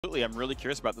Absolutely, I'm really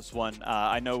curious about this one.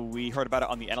 I know we heard about it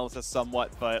on the analysis somewhat,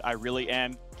 but I really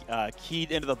am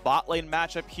keyed into the bot lane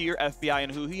matchup here. FBI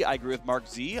and Huhi, I agree with Mark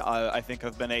Z. I think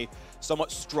have been a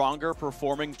somewhat stronger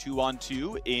performing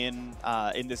 2-on-2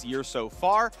 in this year so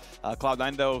far.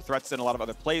 Cloud9, though, threats in a lot of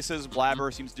other places. Blabber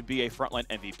seems to be a frontline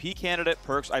MVP candidate.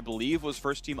 Perks, I believe, was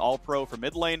first team All-Pro for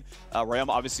mid lane. Ryoma,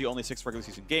 obviously, only 6 regular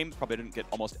season games. Probably didn't get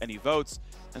almost any votes.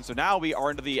 And so now we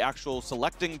are into the actual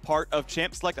selecting part of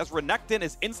Champ Select as Renekton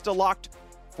is insta-locked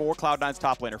for Cloud9's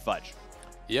top laner Fudge.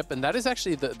 Yep, and that is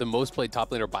actually the most played top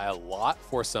laner by a lot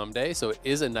for Someday, so it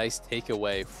is a nice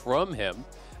takeaway from him.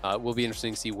 Will be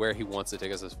interesting to see where he wants to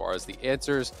take us as far as the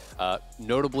answers.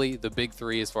 Notably, the big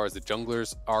three, as far as the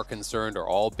junglers are concerned, are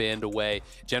all banned away.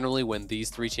 Generally, when these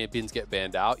 3 champions get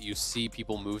banned out, you see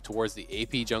people move towards the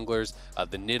AP junglers.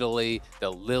 The Nidalee,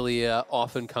 the Lilia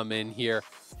often come in here.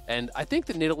 And I think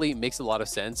the Nidalee makes a lot of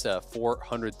sense for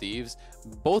 100 Thieves,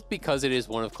 both because it is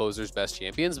one of Closer's best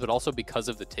champions, but also because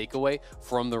of the takeaway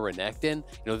from the Renekton. You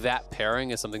know, that pairing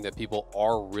is something that people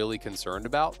are really concerned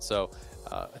about. So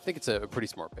I think it's a pretty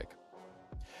smart pick.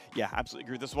 Yeah, absolutely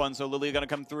agree with this one. So Lilia going to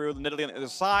come through, the Nidalee on the other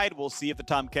side. We'll see if the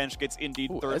Tahm Kench gets indeed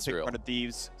third pick 100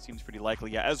 Thieves. Seems pretty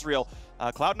likely. Yeah, Ezreal.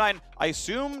 Cloud9, I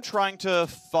assume, trying to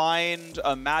find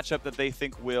a matchup that they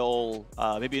think will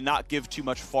maybe not give too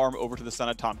much farm over to the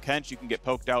Senna Tahm Kench. You can get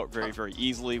poked out very, very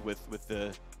easily with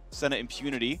the Senna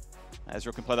impunity.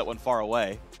 Ezreal can play that one far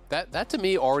away. That to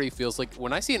me already feels like,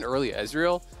 when I see an early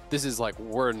Ezreal, this is like,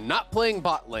 we're not playing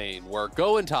bot lane, we're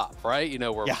going top, right? You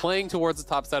know, we're playing towards the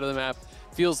top side of the map.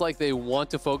 Feels like they want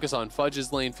to focus on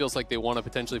Fudge's lane, feels like they want to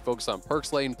potentially focus on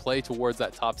Perk's lane, play towards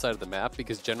that top side of the map,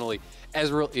 because generally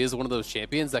Ezreal is one of those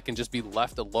champions that can just be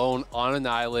left alone on an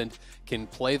island, can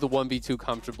play the 1v2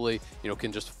 comfortably, you know,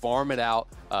 can just farm it out,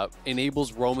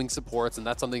 enables roaming supports, and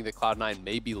that's something that Cloud9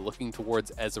 may be looking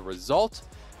towards as a result.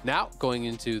 Now, going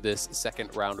into this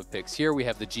second round of picks here, we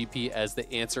have the GP as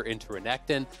the answer into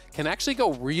Renekton. Can actually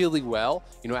go really well,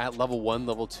 you know, at level 1,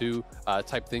 level 2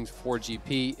 type things for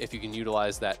GP. If you can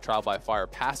utilize that Trial by Fire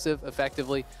passive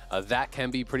effectively, that can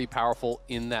be pretty powerful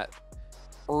in that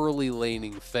early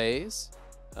laning phase,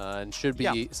 and should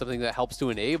be something that helps to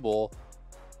enable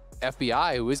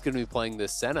FBI, who is going to be playing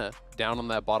this Senna down on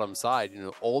that bottom side, you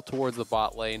know, all towards the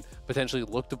bot lane, potentially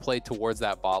look to play towards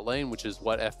that bot lane, which is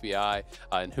what FBI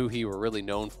and Huhi were really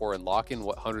known for in Lock-in,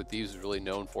 what 100 Thieves was really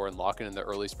known for in Lock-in in the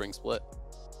early spring split.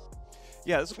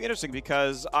 Yeah, this will be interesting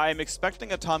because I'm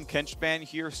expecting a Tahm Kench ban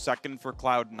here, second for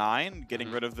Cloud9,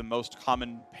 getting rid of the most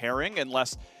common pairing,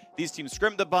 unless these teams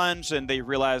scrimmed a bunch and they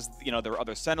realized, you know, there were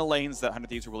other Senna lanes that 100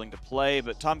 Thieves were willing to play,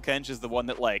 but Tahm Kench is the one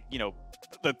that, like, you know,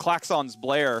 the klaxons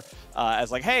blare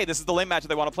as like, hey, this is the lane match that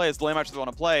they want to play, it's the lane match that they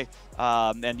want to play.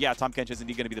 And yeah, Tahm Kench is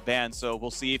indeed going to be the ban, so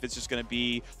we'll see if it's just going to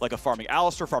be like a farming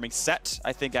Alistar, farming Set,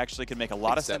 I think actually can make a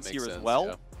lot of sense here as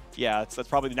well. Yeah, that's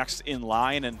probably the next in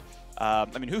line, and I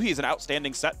mean, Huhi is an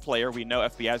outstanding Set player. We know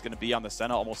FBI is going to be on the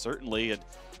Senna almost certainly, and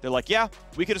they're like, yeah,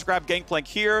 we could just grab Gangplank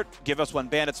here, give us one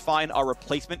ban, it's fine. Our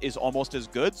replacement is almost as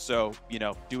good, so, you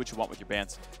know, do what you want with your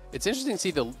bans. It's interesting to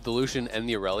see the Lucian and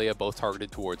the Aurelia both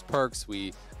targeted towards Perks.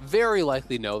 We very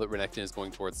likely know that Renekton is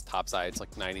going towards the top side. It's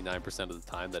like 99% of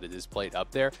the time that it is played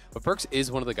up there. But Perks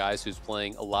is one of the guys who's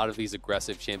playing a lot of these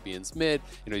aggressive champions mid.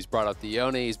 You know, he's brought out the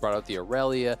Yone, he's brought out the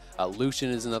Aurelia. Lucian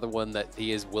is another one that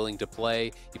he is willing to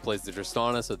play. He plays the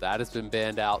Tristana, so that has been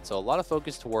banned out. So a lot of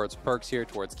focus towards Perks here,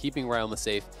 towards keeping Ryoma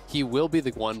safe. He will be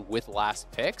the one with last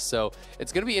pick, so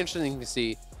it's going to be interesting to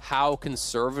see how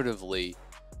conservatively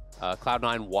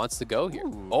Cloud9 wants to go here.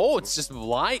 Ooh. Oh, it's just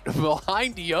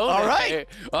behind Yone. All right.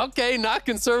 Okay, not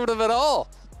conservative at all.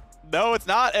 No, it's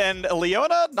not. And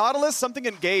Leona, Nautilus, something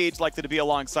engaged, likely to be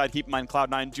alongside. Keep in mind,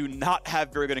 Cloud9 do not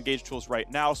have very good engage tools right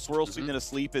now. Swirl Sweeping to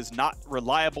Sleep is not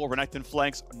reliable. Renekton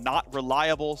Flanks, not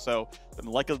reliable. So,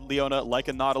 like a Leona, like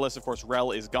a Nautilus, of course,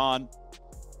 Rel is gone.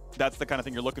 That's the kind of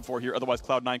thing you're looking for here. Otherwise,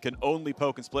 Cloud9 can only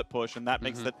poke and split push, and that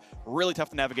makes it really tough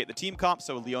to navigate the team comp.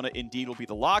 So Leona indeed will be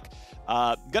the lock.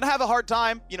 Gonna have a hard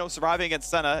time, you know, surviving against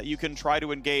Senna. You can try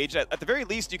to engage. At the very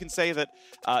least, you can say that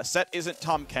Set isn't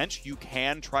Tahm Kench. You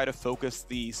can try to focus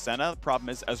the Senna. The problem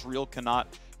is Ezreal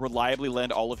cannot reliably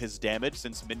land all of his damage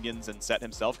since minions and Set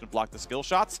himself can block the skill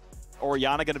shots.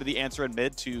 Orianna going to be the answer in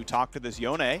mid to talk to this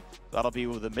Yone. That'll be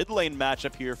the mid lane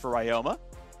matchup here for Ryoma.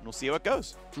 And we'll see how it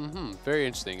goes. Very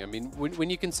interesting. I mean,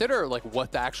 when you consider like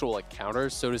what the actual like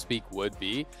counters, so to speak, would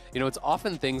be, you know, it's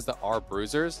often things that are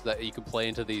bruisers that you can play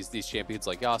into these champions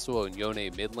like Yasuo and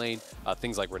Yone mid lane,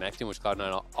 things like Renekton, which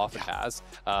Cloud9 often has.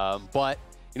 But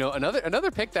you know,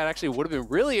 another pick that actually would have been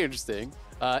really interesting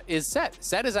is Set.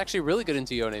 Set is actually really good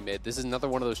into Yone mid. This is another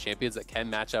one of those champions that can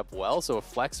match up well, so a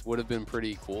flex would have been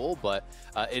pretty cool, but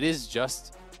it is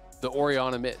just the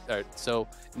Orianna mid. So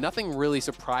nothing really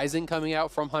surprising coming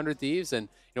out from 100 Thieves. And,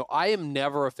 I am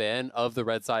never a fan of the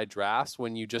red side drafts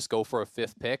when you just go for a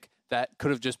 5th pick. That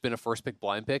could have just been a first pick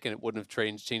blind pick and it wouldn't have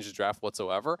changed the draft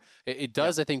whatsoever. It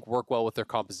does, I think, work well with their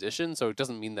composition. So it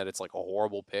doesn't mean that it's like a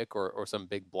horrible pick or some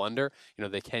big blunder.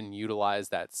 They can utilize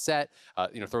that set,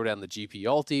 throw down the GP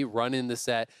ulti, run in the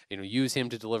set, use him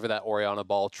to deliver that Orianna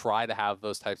ball, try to have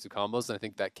those types of combos. And I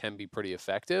think that can be pretty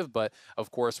effective. But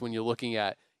of course, when you're looking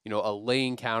at a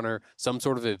lane counter, some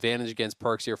sort of advantage against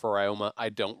Perks here for Ryoma, I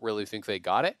don't really think they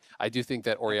got it. I do think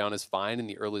that Orianna's fine in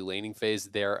the early laning phase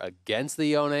there against the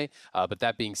Yone, but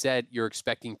that being said, you're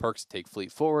expecting Perks to take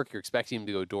fleet forward, you're expecting him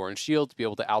to go door and shield to be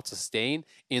able to out-sustain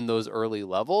in those early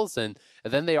levels, and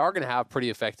then they are going to have pretty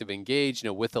effective engage,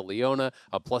 with the Leona,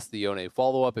 plus the Yone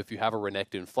follow-up. If you have a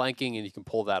Renekton flanking and you can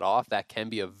pull that off, that can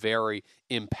be a very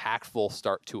impactful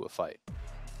start to a fight.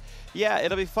 Yeah,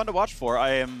 it'll be fun to watch for.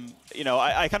 I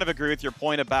kind of agree with your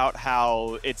point about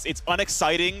how it's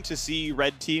unexciting to see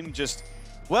Red Team just,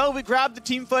 well, we grabbed the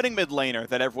team fighting mid laner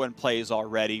that everyone plays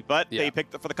already, but they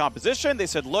picked it for the composition. They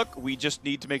said, look, we just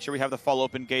need to make sure we have the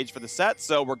follow-up engage for the set,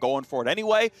 so we're going for it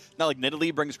anyway. Not like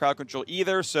Nidalee brings crowd control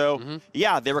either, so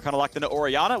yeah, they were kind of locked into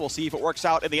Orianna. We'll see if it works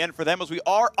out in the end for them as we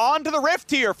are on to the Rift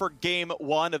here for game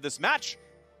 1 of this match.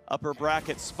 Upper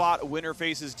bracket spot, winner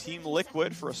faces Team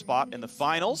Liquid for a spot in the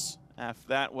finals. After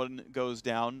that one goes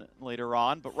down later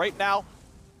on. But right now,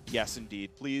 yes,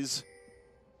 indeed. Please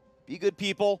be good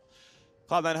people.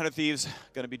 Cloud9 100 Thieves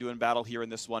going to be doing battle here in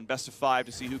this one. Best of 5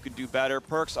 to see who can do better.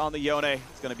 Perks on the Yone.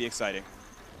 It's going to be exciting.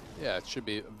 Yeah, it should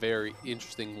be a very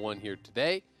interesting one here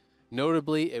today.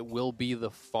 Notably, it will be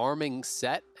the farming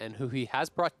set, and who he has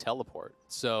brought teleport.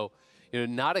 So,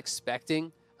 not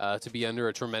expecting to be under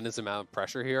a tremendous amount of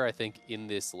pressure here, I think, in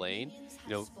this lane.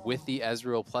 With the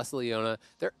Ezreal plus Leona,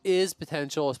 there is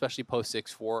potential, especially post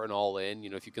 6-4 and all in.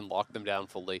 If you can lock them down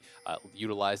fully,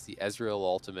 utilize the Ezreal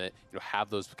ultimate,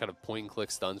 have those kind of point and click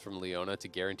stuns from Leona to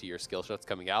guarantee your skill shots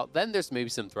coming out, then there's maybe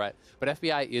some threat. But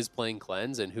FBI is playing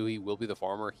Cleanse, and Hui will be the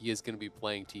farmer. He is going to be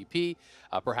playing TP,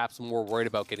 perhaps more worried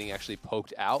about getting actually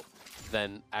poked out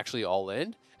than actually all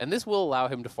in. And this will allow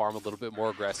him to farm a little bit more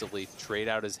aggressively, trade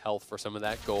out his health for some of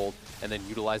that gold, and then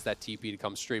utilize that TP to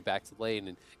come straight back to the lane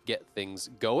and get things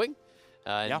going.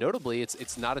 And notably,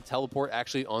 it's not a teleport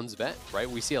actually on Zven, right?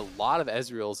 We see a lot of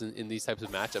Ezreals in these types of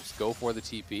matchups go for the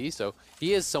TP, so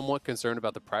he is somewhat concerned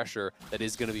about the pressure that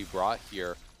is going to be brought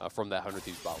here from that 100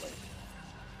 Thieves bot lane.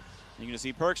 You're going to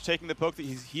see Perks taking the poke that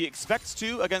he expects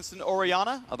to against an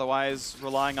Orianna, otherwise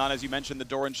relying on, as you mentioned, the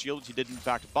Door and Shield, which he did in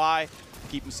fact buy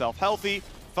to keep himself healthy.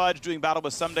 Fudge doing battle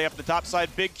with Someday up the top side.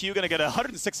 Big Q going to get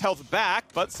 106 health back,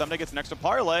 but Someday gets an extra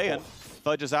parlay, and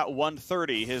Fudge is at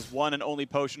 130. His one and only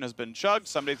potion has been chugged.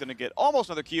 Someday's going to get almost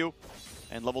another Q,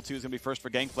 and level 2 is going to be first for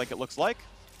Gangplank, it looks like.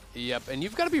 Yep, and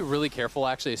you've got to be really careful,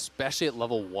 actually, especially at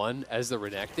level 1 as the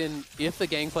Renekton. If the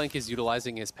Gangplank is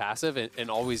utilizing his passive and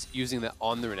always using that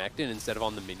on the Renekton instead of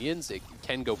on the minions, it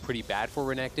can go pretty bad for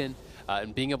Renekton.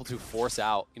 And being able to force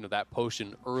out, that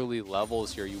potion early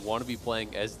levels here, you want to be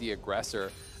playing as the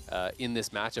aggressor in this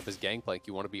matchup as Gangplank.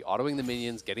 You want to be autoing the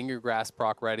minions, getting your grass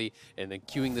proc ready, and then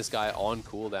queuing this guy on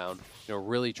cooldown,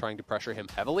 really trying to pressure him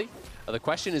heavily. The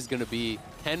question is going to be,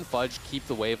 can Fudge keep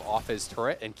the wave off his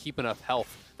turret and keep enough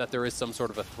health that there is some sort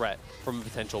of a threat from a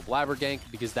potential Blabber gank,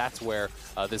 because that's where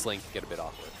this lane can get a bit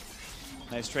awkward.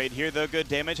 Nice trade here, though. Good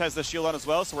damage. Has the shield on as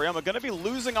well, so Ryoma going to be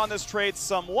losing on this trade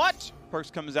somewhat. Perks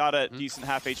comes out at decent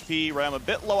half HP. Ryoma a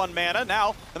bit low on mana.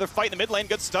 Now, another fight in the mid lane.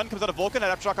 Good stun comes out of Vulcan.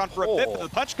 Had Aftershock on for a bit, but the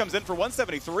punch comes in for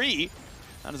 173.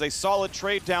 That is a solid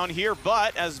trade down here,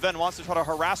 but as Sven wants to try to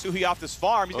harass Hui off this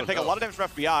farm, he's going to take a lot of damage from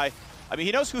FBI. I mean,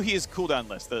 he knows Hui's cooldown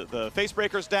list. The face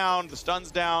breaker's down, the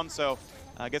stun's down, so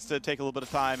gets to take a little bit of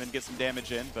time and get some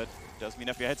damage in, but does mean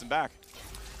FBI hits him back.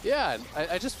 Yeah,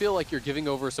 I just feel like you're giving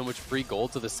over so much free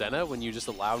gold to the Senna when you just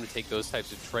allow him to take those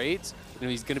types of trades.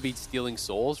 He's going to be stealing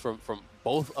souls from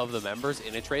both of the members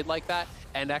in a trade like that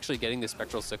and actually getting the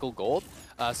Spectral Sickle gold.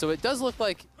 So it does look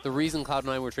like the reason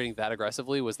Cloud9 were trading that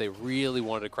aggressively was they really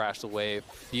wanted to crash the wave,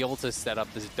 be able to set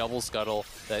up this double scuttle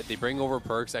that they bring over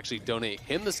Perks, actually donate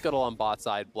him the scuttle on bot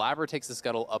side. Blabber takes the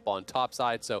scuttle up on top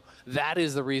side. So that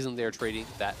is the reason they're trading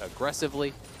that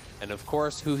aggressively. And of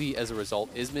course, Hui, as a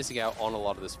result, is missing out on a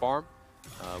lot of this farm.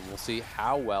 We'll see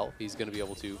how well he's going to be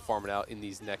able to farm it out in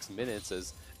these next minutes,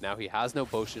 as now he has no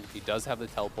potion. He does have the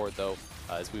teleport, though,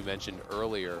 as we mentioned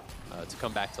earlier, to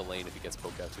come back to lane if he gets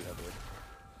poked out too heavily.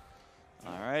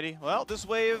 All right. Alrighty, well, this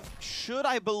wave should,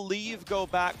 I believe, go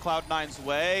back Cloud9's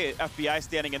way. FBI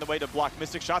standing in the way to block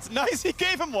Mystic shots. Nice, he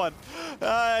gave him one.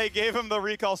 He gave him the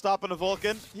recall stop on a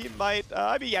Vulcan. He might,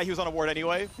 I mean, yeah, he was on a ward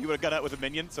anyway. He would have got out with a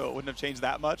minion, so it wouldn't have changed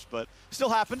that much, but still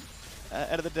happened.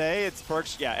 End of the day, it's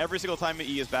Perks, yeah, every single time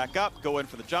E is back up, go in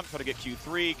for the jump, try to get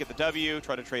Q3, get the W,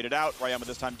 try to trade it out. Ryoma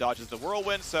this time dodges the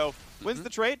whirlwind, so wins the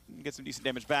trade, gets some decent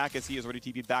damage back as he is already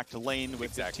TP'd back to lane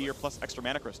with the tier plus extra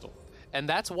mana crystal. And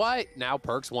that's why now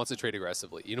Perks wants to trade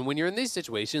aggressively. You know, when you're in these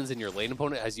situations and your lane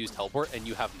opponent has used teleport and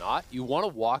you have not, you want to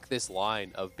walk this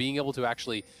line of being able to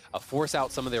actually force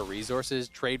out some of their resources,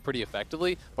 trade pretty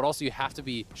effectively, but also you have to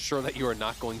be sure that you are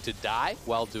not going to die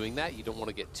while doing that. You don't want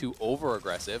to get too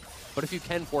over-aggressive. But if you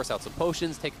can force out some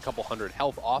potions, take a couple hundred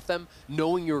health off them,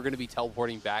 knowing you're going to be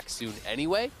teleporting back soon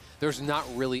anyway, there's not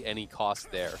really any cost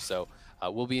there. So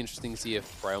will be interesting to see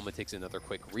if Ryoma takes another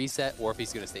quick reset or if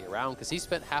he's going to stay around, because he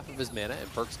spent half of his mana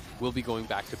and Perks will be going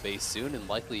back to base soon and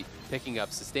likely picking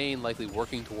up sustain, likely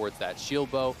working towards that shield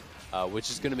bow,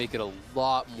 which is going to make it a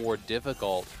lot more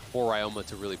difficult for Ryoma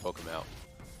to really poke him out.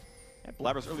 Yeah,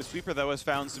 Blabber's early sweeper, though, has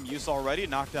found some use already.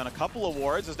 Knocked down a couple of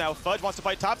wards. As now Fudge wants to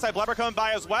fight topside. Blabber coming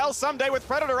by as well. Someday with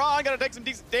Predator on, gonna take some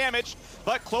decent damage.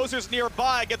 But Closer's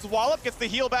nearby. Gets wallop, gets the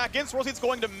heal back in. Swirlseed's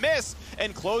going to miss.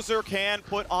 And Closer can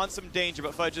put on some danger.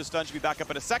 But Fudge's stun should be back up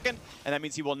in a second. And that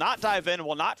means he will not dive in,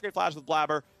 will not trade flash with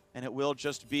Blabber. And it will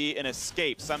just be an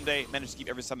escape. Someday managed to keep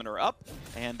every summoner up.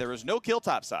 And there is no kill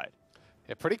topside.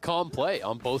 Yeah, pretty calm play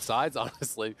on both sides,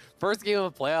 honestly. First game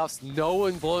of playoffs, no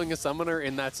one blowing a summoner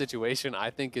in that situation, I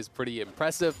think is pretty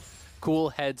impressive. Cool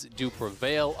heads do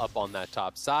prevail up on that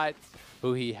top side,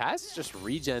 who he has just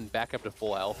regen back up to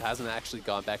full health, hasn't actually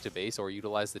gone back to base or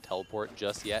utilized the teleport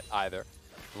just yet either.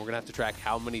 And we're going to have to track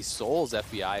how many souls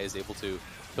FBI is able to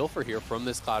pilfer here from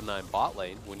this Cloud9 bot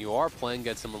lane. When you are playing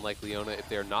against someone like Leona, if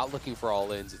they're not looking for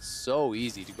all-ins, it's so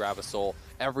easy to grab a soul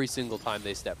every single time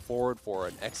they step forward for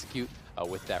an execute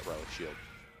with that relic shield.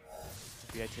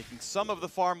 FBI taking some of the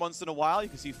farm once in a while. You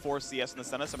can see 4 CS in the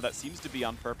center. Some of that seems to be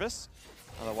on purpose.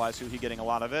 Otherwise, he getting a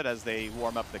lot of it as they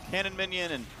warm up the cannon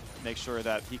minion and make sure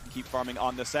that he can keep farming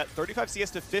on the set. 35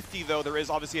 CS to 50, though. There is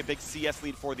obviously a big CS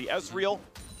lead for the Ezreal.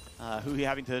 Huhi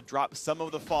having to drop some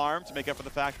of the farm to make up for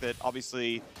the fact that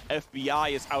obviously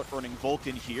FBI is out-earning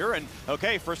Vulcan here. And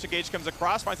okay, first engage comes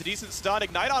across, finds a decent stun,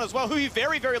 ignite on as well. Huhi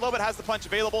very, very low, but has the punch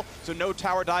available, so no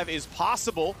tower dive is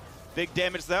possible. Big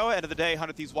damage though, end of the day,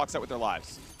 100 Thieves walks out with their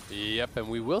lives. Yep, and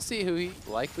we will see Huhi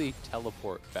likely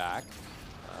teleport back.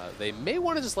 They may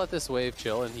want to just let this wave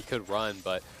chill, and he could run,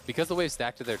 but because the wave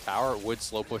stacked to their tower, it would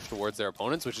slow push towards their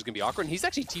opponents, which is going to be awkward. And he's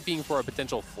actually TPing for a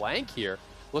potential flank here.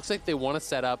 Looks like they want to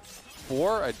set up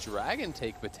for a dragon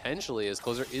take potentially, as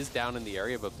Closer is down in the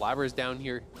area, but Blabber is down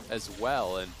here as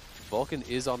well, and Vulcan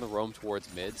is on the roam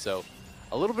towards mid, so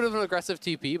a little bit of an aggressive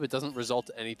TP, but doesn't result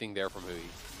to anything there from Huhi.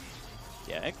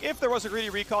 Yeah, if there was a greedy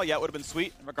recall, yeah, it would have been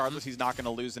sweet. Regardless, he's not going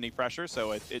to lose any pressure,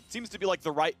 so it seems to be like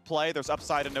the right play. There's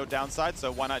upside and no downside,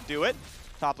 so why not do it?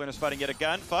 Top laner's fighting yet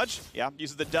again. Fudge, yeah,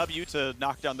 uses the W to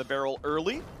knock down the barrel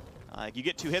early. You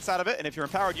get 2 hits out of it, and if you're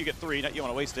empowered, you get 3. Not you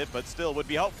want to waste it, but still would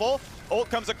be helpful. Ult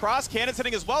comes across, cannon's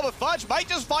hitting as well, but Fudge might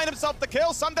just find himself the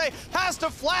kill. Someday has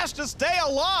to flash to stay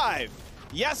alive.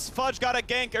 Yes, Fudge got a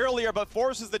gank earlier, but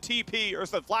forces the TP, or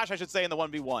the flash, I should say, in the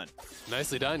 1v1.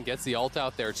 Nicely done. Gets the ult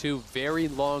out there, too. Very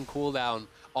long cooldown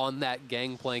on that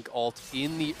Gangplank ult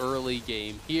in the early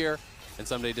game here. And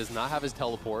Someday does not have his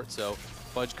teleport, so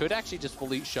Fudge could actually just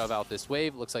fully shove out this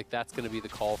wave. Looks like that's going to be the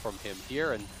call from him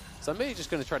here. And Someday just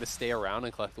going to try to stay around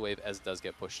and collect the wave as it does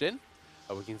get pushed in.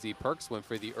 We can see Perks went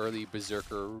for the early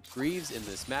Berserker Greaves in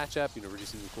this matchup,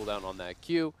 reducing the cooldown on that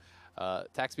Q.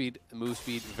 Attack speed, move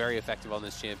speed, very effective on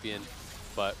this champion.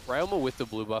 But Ryoma with the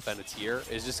blue buff and a tier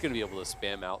is just going to be able to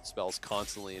spam out spells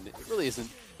constantly, and it really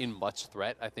isn't in much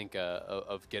threat, I think,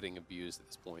 of getting abused at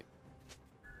this point.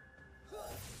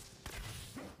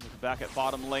 Back at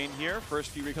bottom lane here.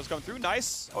 First few recalls coming through.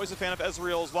 Nice. Always a fan of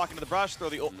Ezreal's walk into the brush, throw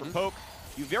the ult for poke.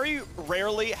 You very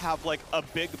rarely have like a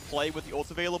big play with the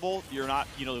ult available. You're not,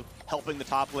 helping the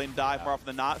top lane die more often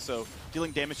than not. So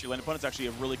dealing damage to your lane opponent is actually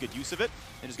a really good use of it,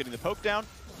 and just getting the poke down.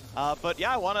 But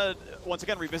yeah, I want to once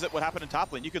again revisit what happened in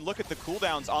top lane. You can look at the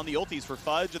cooldowns on the ultis for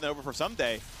Fudge and then over for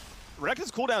Someday.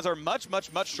 Renekton's cooldowns are much,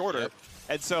 much, much shorter. Yep.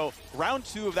 And so round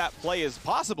 2 of that play is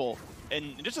possible.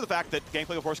 And just to the fact that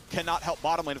Gangplank, of course, cannot help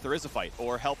bottom lane if there is a fight,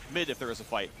 or help mid if there is a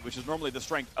fight, which is normally the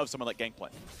strength of someone like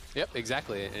Gangplank. Yep,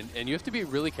 exactly. And you have to be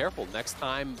really careful. Next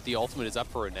time the ultimate is up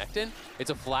for Renekton, it's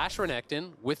a flash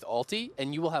Renekton with ulti,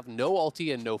 and you will have no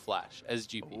ulti and no flash as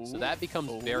GP. Ooh. So that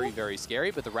becomes very, very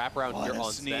scary, but the wraparound here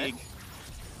on Sven.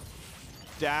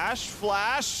 Dash,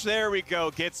 flash, there we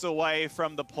go. Gets away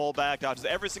from the pullback, dodges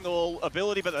every single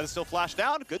ability, but then still flash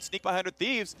down. Good sneak by 100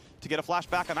 Thieves to get a flash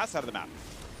back on that side of the map.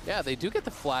 Yeah, they do get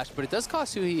the flash, but it does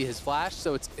cost Huhi his flash,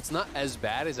 so it's not as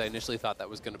bad as I initially thought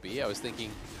that was going to be. I was thinking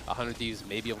 100 Thieves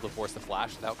may be able to force the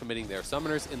flash without committing their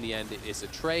summoners. In the end, it is a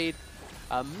trade.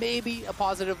 Maybe a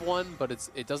positive one, but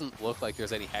it doesn't look like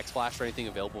there's any Hex Flash or anything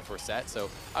available for set. So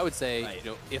I would say, right,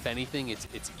 you know, if anything,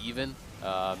 it's even.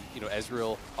 You know,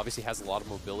 Ezreal obviously has a lot of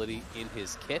mobility in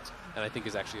his kit, and I think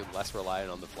is actually less reliant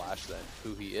on the flash than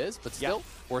Huhi is, but still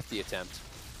worth the attempt.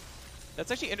 That's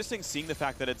actually interesting, seeing the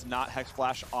fact that it's not Hex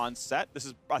Flash on set. This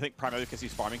is, I think, primarily because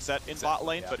he's farming set in bot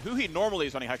lane, but Huhi normally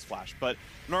is running Hex Flash. But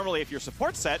normally, if you're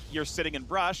support set, you're sitting in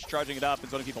brush, charging it up, and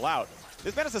zoning people out.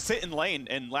 This man has to sit in lane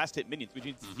and last hit minions, which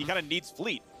means he kind of needs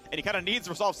fleet. And he kind of needs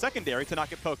Resolve Secondary to not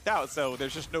get poked out, so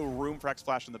there's just no room for Hex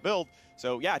Flash in the build.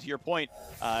 So yeah, to your point,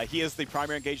 he is the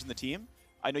primary engage in the team.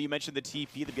 I know you mentioned the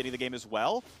TP at the beginning of the game as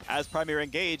well. As primary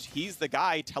engage, he's the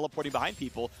guy teleporting behind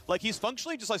people. Like, he's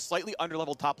functionally just a slightly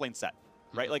underleveled top lane set,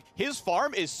 right? Like, his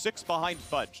farm is 6 behind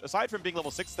Fudge. Aside from being level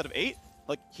 6 instead of 8,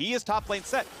 like, he is top lane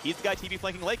set. He's the guy TP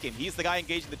flanking late game. He's the guy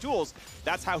engaging the tools.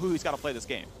 That's how Huhi's got to play this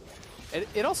game.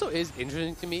 It also is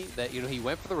interesting to me that, you know, he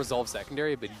went for the Resolve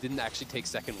Secondary, but he didn't actually take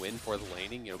second win for the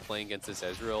laning, you know, playing against this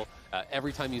Ezreal.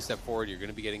 Every time you step forward, you're going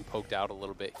to be getting poked out a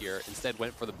little bit here. Instead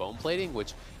went for the bone plating,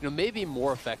 which, you know, may be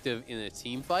more effective in a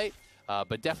team fight,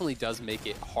 but definitely does make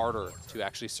it harder to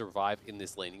actually survive in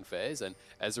this laning phase. And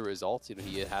as a result, you know,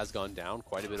 he has gone down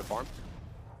quite a bit of farm.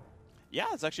 Yeah,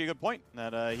 it's actually a good point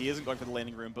that he isn't going for the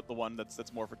landing room, but the one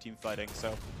that's more for team fighting.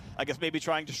 So I guess maybe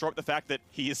trying to shore up the fact that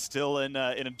he is still in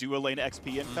a dual lane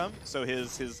XP income, so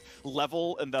his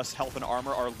level and thus health and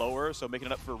armor are lower, so making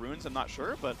it up for runes, I'm not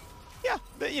sure. But yeah,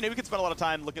 you know, we could spend a lot of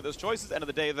time looking at those choices. End of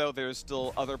the day, though, there's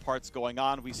still other parts going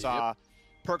on. We saw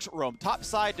Perks roam top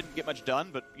side, didn't get much done,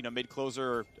 but, you know, made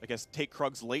closer, I guess, take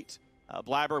Krugs late.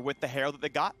 Blabber with the hair that they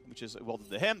got, which is well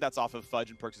to him. That's off of Fudge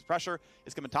and Perks' pressure.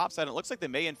 Is coming topside, and it looks like they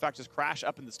may, in fact, just crash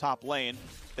up in this top lane.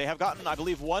 They have gotten, I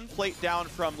believe, 1 plate down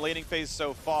from laning phase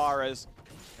so far, as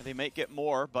they may get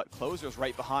more, but Closer's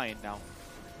right behind. Now,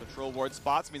 patrol ward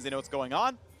spots means they know what's going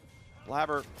on.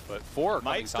 Blabber, but 4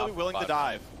 might still be willing to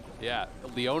dive. Yeah,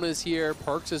 Leona's here,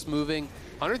 Perks is moving.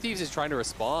 100 Thieves is trying to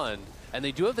respond, and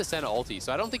they do have the Senna ulti,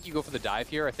 so I don't think you go for the dive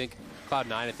here. I think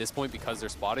Cloud9 at this point, because they're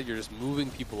spotted, you're just moving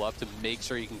people up to make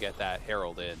sure you can get that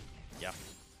Herald in. Yeah.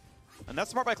 And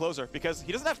that's smart by Closer, because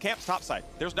he doesn't have camps topside.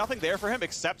 There's nothing there for him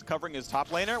except covering his top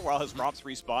laner while his Romp's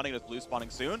respawning and his blue spawning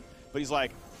soon. But he's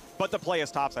like, but the play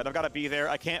is topside. I've got to be there.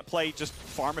 I can't play just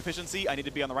farm efficiency. I need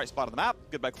to be on the right spot on the map.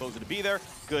 Good by Closer to be there.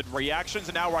 Good reactions.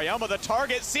 And now Ryoma, the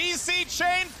target. CC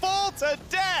chain full to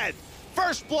dead.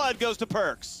 First blood goes to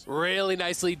Perks. Really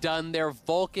nicely done there.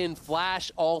 Vulcan flash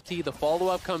ulti. The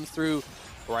follow-up comes through.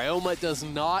 Ryoma does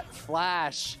not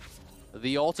flash.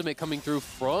 The ultimate coming through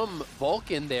from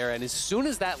Vulcan there. And as soon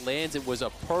as that lands, it was a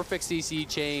perfect CC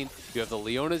chain. You have the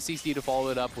Leona CC to follow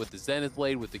it up with the Zenith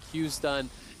Blade, with the Q stun,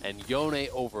 and Yone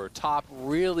over top.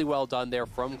 Really well done there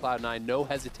from Cloud9. No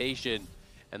hesitation.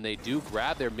 And they do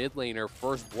grab their mid laner,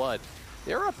 First Blood.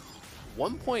 They're up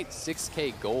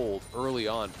 1.6k gold early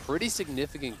on. Pretty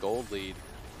significant gold lead.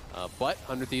 But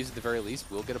 100 Thieves at the very least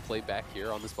will get a play back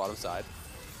here on this bottom side.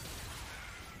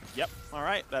 Yep. All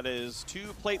right. That is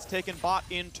 2 plates taken bot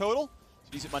in total.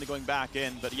 Decent money going back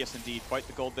in, but yes, indeed, quite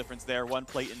the gold difference there. 1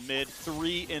 plate in mid,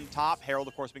 3 in top. Herald,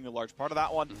 of course, being a large part of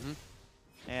that one.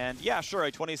 And yeah, sure,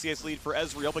 a 20 CS lead for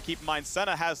Ezreal, but keep in mind,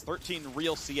 Senna has 13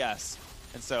 real CS.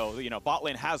 And so, you know, bot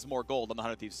lane has more gold on the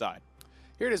 100 Thieves side.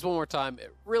 Here it is one more time.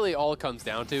 Really, all it comes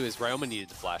down to is Ryoma needed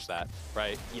to flash that,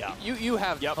 right? Yeah. You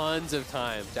have tons of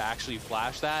time to actually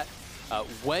flash that.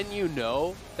 When you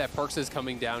know that Perks is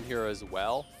coming down here as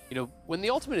well, you know, when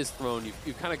the ultimate is thrown,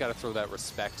 you've kind of got to throw that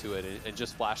respect to it and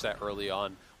just flash that early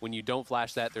on. When you don't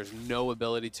flash that, there's no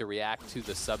ability to react to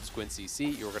the subsequent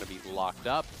CC. You're going to be locked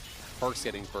up. Perks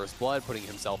getting First Blood, putting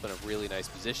himself in a really nice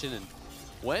position. And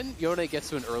when Yone gets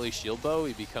to an early shield bow,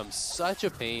 he becomes such a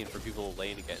pain for people to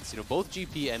lane against. You know, both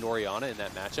GP and Orianna in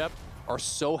that matchup are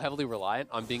so heavily reliant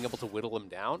on being able to whittle him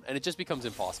down, and it just becomes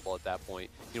impossible at that point.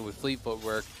 You know, with fleet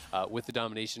footwork, with the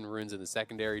domination runes in the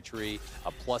secondary tree,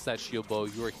 plus that shield bow,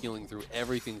 you are healing through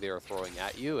everything they are throwing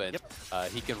at you, and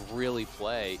he can really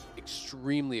play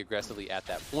extremely aggressively at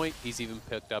that point. He's even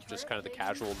picked up just kind of the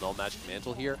casual null magic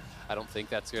mantle here. I don't think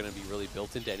that's going to be really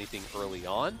built into anything early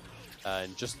on,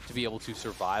 and just to be able to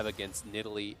survive against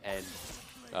Nidalee and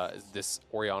this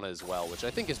Orianna as well, which I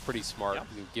think is pretty smart,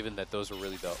 given that those are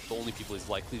really the only people he's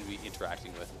likely to be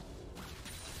interacting with.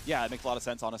 Yeah, it makes a lot of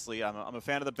sense, honestly. I'm a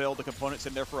fan of the build. The component's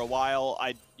in there for a while.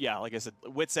 Yeah, like I said,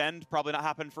 Wit's End probably not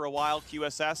happened for a while.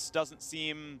 QSS doesn't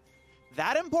seem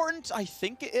that important. I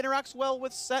think it interacts well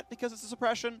with Set because it's a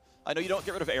suppression. I know you don't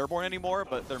get rid of Airborne anymore,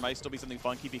 but there might still be something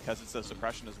funky because it's a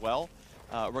suppression as well.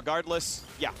 Regardless,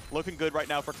 yeah, looking good right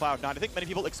now for Cloud9. I think many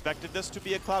people expected this to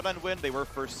be a Cloud9 win. They were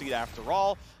first seed after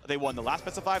all. They won the last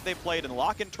best of 5 they played in the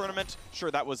lock-in tournament. Sure,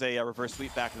 that was a reverse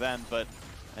sweep back then, but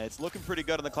it's looking pretty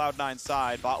good on the Cloud9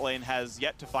 side. Bot lane has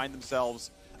yet to find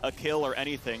themselves a kill or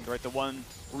anything, right? The one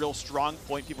real strong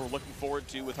point people were looking forward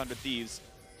to with 100 Thieves.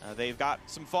 They've got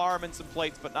some farm and some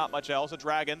plates, but not much else. A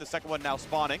Dragon, the second one now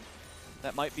spawning.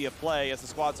 That might be a play as the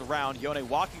squad's around. Yone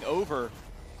walking over.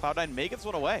 Cloud9 may get this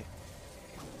one away.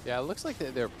 Yeah, it looks like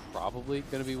they're probably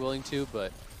going to be willing to,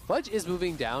 but Fudge is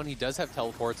moving down. He does have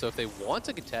teleport, so if they want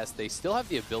to contest, they still have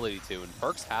the ability to, and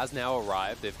Perks has now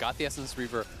arrived. They've got the Essence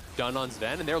Reaver done on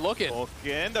Sven, and they're looking.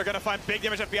 They're going to find big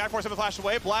damage. FBI force him to flash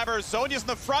away. Blabber, Zhonya's in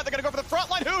the front. They're going to go for the front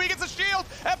line. He gets a shield.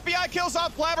 FBI kills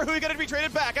off Blabber. Hui going to be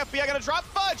traded back. FBI going to drop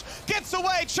Fudge. Gets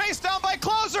away. Chased down by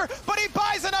Closer, but he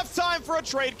buys enough time for a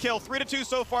trade kill. 3-2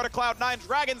 so far to Cloud9.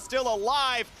 Dragon still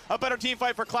alive. A better team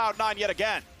fight for Cloud9 yet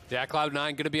again. Yeah, Cloud9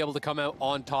 going to be able to come out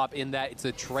on top in that it's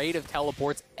a trade of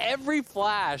teleports. Every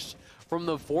flash from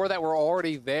the 4 that were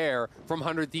already there from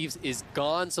 100 Thieves is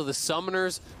gone. So the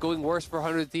summoners going worse for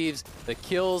 100 Thieves, the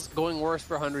kills going worse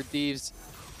for 100 Thieves.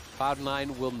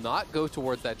 Cloud9 will not go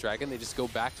towards that Dragon. They just go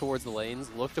back towards the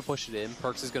lanes, look to push it in.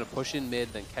 Perks is going to push in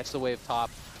mid, then catch the wave top.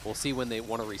 We'll see when they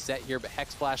want to reset here, but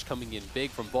Hex Flash coming in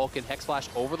big from Vulcan. Hex Flash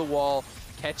over the wall,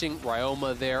 catching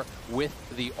Ryoma there with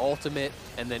the ultimate,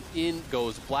 and then in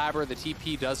goes Blabber. The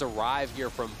TP does arrive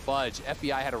here from Fudge.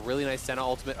 FBI had a really nice Senna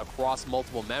ultimate across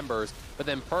multiple members, but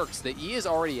then Perks, the E is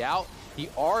already out. He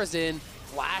R's in,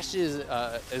 flashes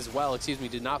as well,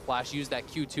 did not flash, used that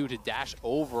Q2 to dash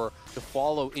over to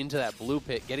follow into that blue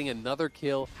pit, getting another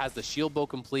kill, has the shield bow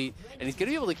complete, and he's going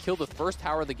to be able to kill the first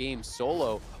tower of the game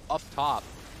solo up top.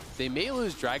 They may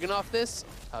lose Dragon off this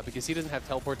because he doesn't have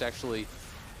teleport to actually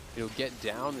get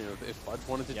down if Fudge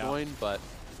wanted to join, but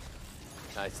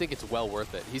I think it's well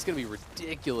worth it. He's going to be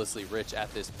ridiculously rich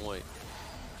at this point.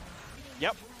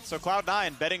 Yep. So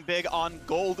Cloud9 betting big on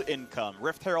gold income.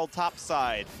 Rift Herald top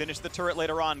side. Finish the turret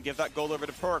later on. Give that gold over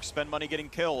to Perks. Spend money getting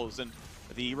kills. And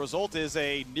the result is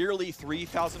a nearly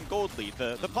 3,000 gold lead.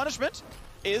 The punishment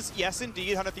is, yes, indeed,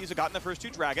 100 Thieves have gotten the first 2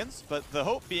 dragons, but the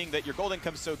hope being that your gold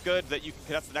income's so good that you can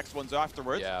contest the next ones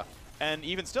afterwards. Yeah. And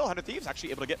even still, 100 Thieves actually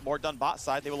able to get more done bot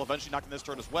side. They will eventually knock in this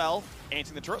turret as well,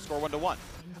 answering the turret score 1-1.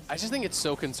 I just think it's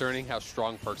so concerning how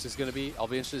strong Perks is going to be. I'll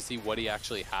be interested to see what he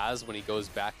actually has when he goes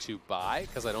back to buy,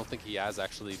 because I don't think he has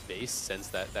actually base since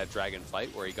that Dragon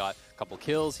fight where he got a couple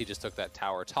kills. He just took that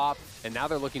tower top, and now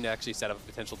they're looking to actually set up a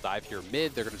potential dive here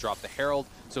mid. They're going to drop the Herald,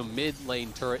 so mid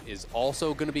lane turret is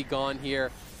also going to be gone here.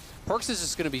 Perks is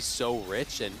just going to be so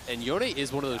rich, and Yone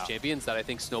is one of those champions that I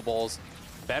think snowballs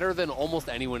better than almost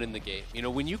anyone in the game.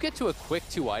 When you get to a quick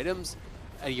 2 items,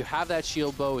 you have that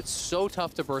shield bow, it's so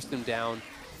tough to burst them down,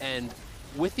 and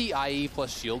with the IE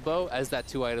plus shield bow as that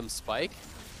 2 item spike,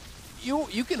 you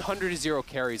can 100-0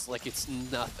 carries like it's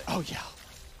nothing. Oh yeah.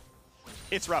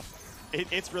 It's rough.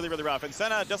 It's really, really rough. And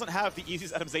Senna doesn't have the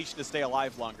easiest itemization to stay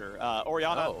alive longer.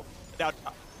 Orianna, now,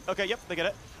 okay, yep, they get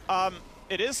it.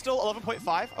 It is still 11.5,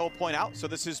 I will point out. So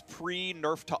this is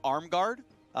pre-nerf to arm guard,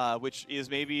 which is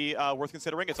maybe worth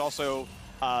considering. It's also,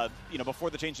 before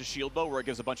the change to shield bow, where it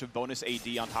gives a bunch of bonus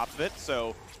AD on top of it.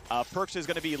 So Perks is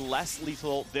going to be less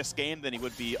lethal this game than he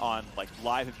would be on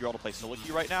live if you're able to play solo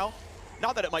queue right now.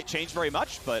 Not that it might change very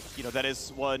much, but that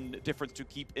is one difference to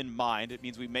keep in mind. It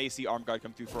means we may see arm guard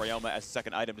come through for Ryoma as a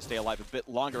second item to stay alive a bit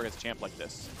longer against a champ like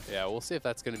this. Yeah, we'll see if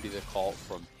that's going to be the call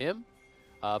from him.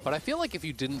 But I feel like if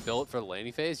you didn't build it for the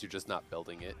laning phase, you're just not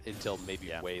building it until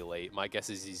maybe way late. My guess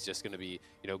is he's just going to be,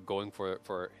 going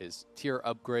for his tier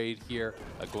upgrade here,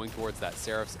 going towards that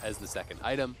Seraphs as the second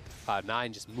item.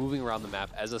 Cloud9 just moving around the map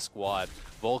as a squad.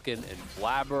 Vulcan and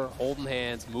Blabber holding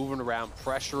hands, moving around,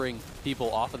 pressuring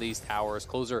people off of these towers.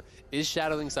 Closer is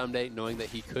shadowing Someday, knowing that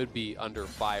he could be under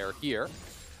fire here.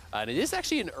 And it is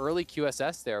actually an early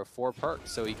QSS there for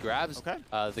Perks. So he grabs the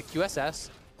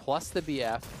QSS, plus the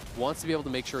BF, wants to be able to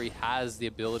make sure he has the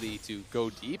ability to go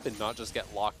deep and not just get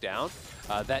locked down.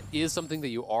 That is something that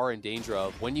you are in danger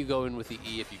of. When you go in with the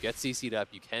E, if you get CC'd up,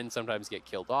 you can sometimes get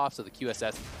killed off, so the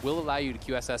QSS will allow you to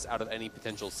QSS out of any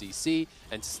potential CC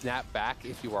and snap back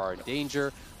if you are in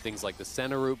danger. Things like the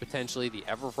Senna route, potentially, the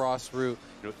Everfrost route,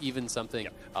 even something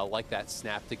like that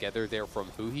snap together there from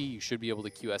Huhi, you should be able to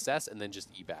QSS and then just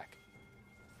E back.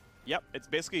 Yep, it's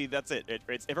basically, that's it.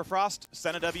 It's Everfrost,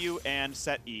 Senna W, and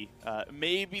Set E.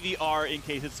 Maybe the R in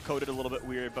case it's coded a little bit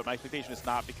weird, but my expectation is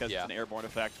not because it's an airborne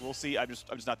effect. We'll see. I'm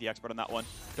just not the expert on that one.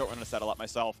 Don't run a set a lot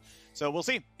myself. So we'll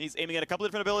see. He's aiming at a couple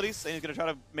of different abilities, and he's going to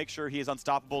try to make sure he is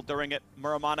unstoppable during it.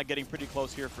 Muramana getting pretty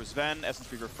close here for Sven.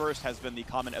 Essence Reaver first has been the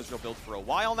common Ezreal build for a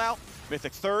while now.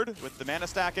 Mythic third with the mana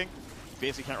stacking. You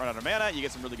basically can't run out of mana. You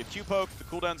get some really good Q poke. The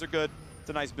cooldowns are good. It's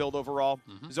a nice build overall.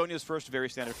 Zhonya's first, very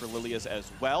standard for Lilia's as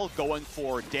well. Going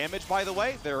for damage, by the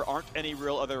way. There aren't any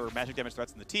real other magic damage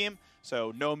threats in the team,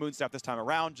 so no Moonstaff this time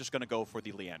around. Just going to go for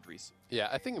the Leandries. Yeah,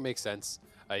 I think it makes sense.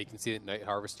 You can see that Night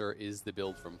Harvester is the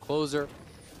build from Closer.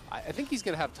 I think he's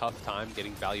going to have tough time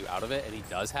getting value out of it, and he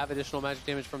does have additional magic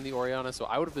damage from the Orianna, so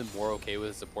I would have been more okay with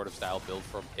a supportive style build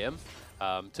from him.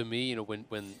 To me, you know,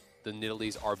 when the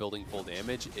Nidalees are building full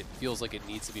damage, it feels like it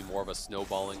needs to be more of a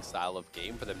snowballing style of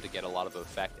game for them to get a lot of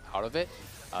effect out of it,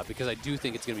 because I do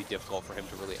think it's going to be difficult for him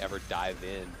to really ever dive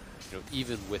in, you know,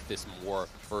 even with this more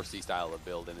bursty style of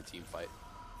build in a team fight.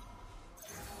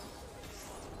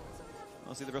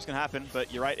 We'll see the risk can happen,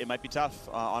 but you're right, it might be tough.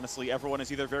 Honestly, everyone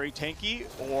is either very tanky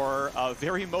or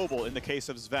very mobile in the case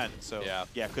of Sven. So yeah,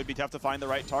 it could be tough to find the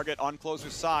right target on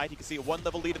Closer's side. You can see a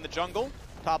 1-level lead in the jungle.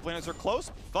 Top laners are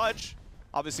close. Fudge,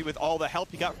 obviously with all the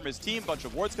help he got from his team, bunch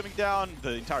of wards coming down,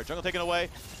 the entire jungle taken away,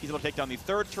 he's able to take down the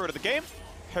third turret of the game.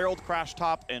 Herald crashed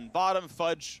top and bottom,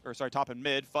 top and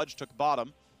mid. Fudge took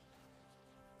bottom.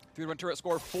 3-1 turret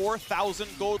score, 4,000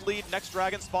 gold lead. Next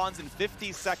dragon spawns in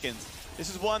 50 seconds. This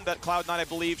is one that Cloud9, I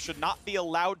believe, should not be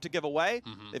allowed to give away.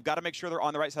 They've got to make sure they're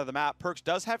on the right side of the map. Perkz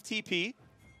does have TP,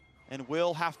 and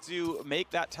will have to make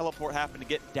that teleport happen to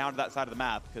get down to that side of the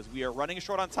map, because we are running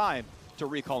short on time to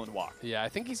recall and walk. Yeah, I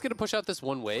think he's going to push out this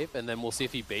one wave, and then we'll see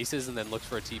if he bases and then looks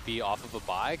for a TP off of a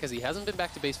buy, because he hasn't been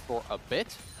back to base for a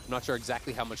bit. I'm not sure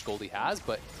exactly how much gold he has,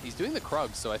 but he's doing the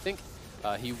Krugs, so I think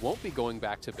he won't be going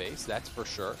back to base, that's for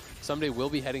sure. Someday we'll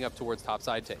be heading up towards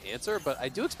topside to answer, but I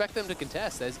do expect them to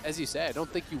contest. As you say, I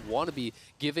don't think you want to be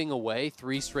giving away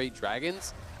 3 straight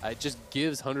dragons. It just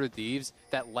gives 100 Thieves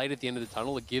that light at the end of the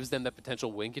tunnel. It gives them that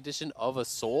potential win condition of a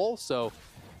soul. So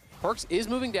Perkz is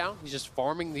moving down. He's just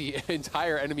farming the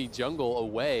entire enemy jungle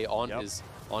away on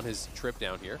his trip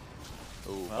down here.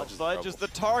 Ooh, well, Fudge is the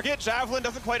target. Javelin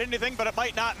doesn't quite anything, but it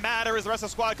might not matter as the rest of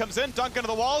the squad comes in. Dunk into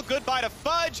the wall. Goodbye to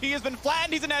Fudge. He has been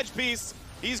flattened. He's an edge piece.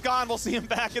 He's gone. We'll see him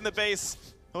back in the base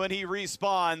when he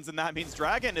respawns, and that means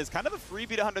Dragon is kind of a freebie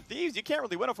to 100 Thieves. You can't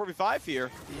really win a 4v5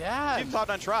 here. Yeah. Even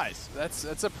Cloud9 tries.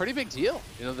 That's a pretty big deal.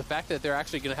 You know, the fact that they're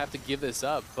actually going to have to give this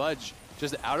up. Fudge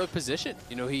just out of position.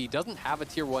 You know, he doesn't have a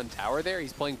tier 1 tower there.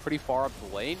 He's playing pretty far up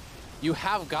the lane. You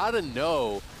have got to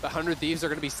know the 100 Thieves are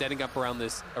going to be setting up around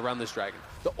this dragon.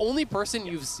 The only person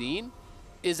you've seen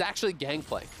is actually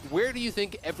Gangplank. Where do you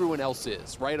think everyone else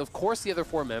is, right? Of course, the other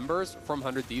 4 members from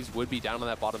 100 Thieves would be down on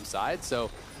that bottom side, so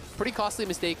pretty costly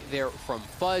mistake there from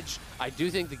Fudge. I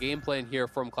do think the game plan here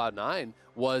from Cloud9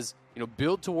 was, you know,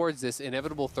 build towards this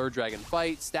inevitable 3rd dragon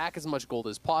fight, stack as much gold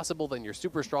as possible, then you're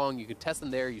super strong, you can test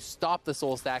them there, you stop the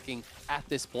soul stacking at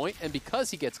this point, and because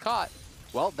he gets caught,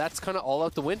 well, that's kind of all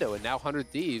out the window, and now 100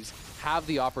 Thieves have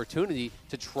the opportunity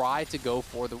to try to go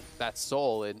for that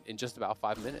soul in just about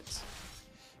 5 minutes.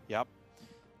 Yep.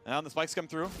 And the spikes come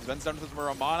through. Sven's done with his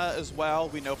Muramana as well.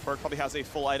 We know Perk probably has a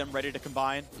full item ready to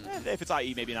combine. And if it's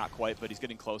IE, maybe not quite, but he's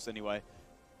getting close anyway.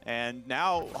 And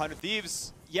now 100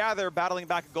 Thieves, yeah, they're battling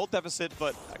back a gold deficit,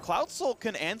 but Cloud Soul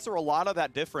can answer a lot of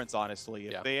that difference, honestly.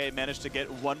 If they manage to get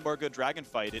one more good dragon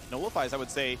fight, it nullifies, I would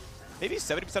say, maybe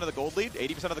 70% of the gold lead,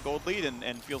 80% of the gold lead,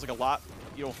 and feels like a lot,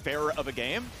 you know, fairer of a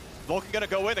game. Vulcan gonna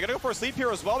go in. They're gonna go for a sleep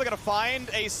here as well. They're gonna find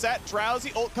a set.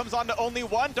 Drowsy ult comes on to only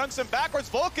 1, dunks him backwards.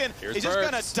 Vulcan is just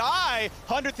gonna die.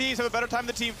 100 Thieves have a better time in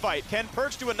the team fight. Can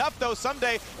Perkz do enough though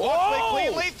someday? Walks away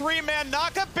cleanly. 3-man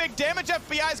knockup. Big damage.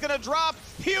 FBI is gonna drop.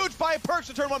 Huge by Perkz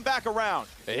to turn one back around.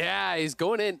 Yeah, he's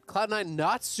going in. Cloud9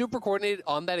 not super coordinated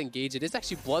on that engage. It is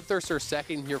actually Bloodthirster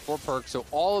second here for Perkz, so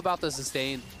all about the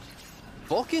sustain.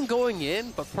 Vulcan going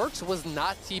in, but Perkz was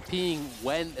not TPing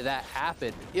when that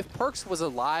happened. If Perkz was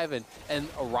alive and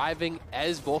arriving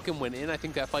as Vulcan went in, I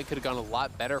think that fight could have gone a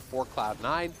lot better for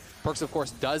Cloud9. Perkz, of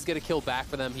course, does get a kill back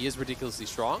for them. He is ridiculously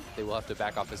strong. They will have to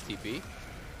back off his TP.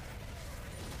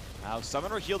 Now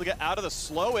Summoner heal to get out of the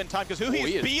slow in time, because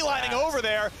he's beelining over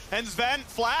there. And Sven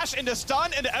flash into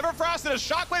stun, into Everfrost, into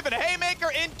Shockwave, and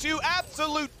Haymaker into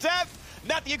absolute death.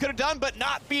 Nothing you could have done but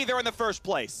not be there in the first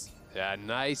place. Yeah,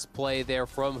 nice play there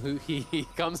from Huhi. He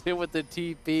comes in with the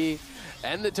TP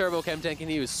and the Turbo Chem Tank, and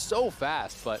he was so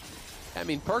fast. But, I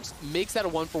mean, Perkz makes that a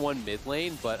 1-for-1 mid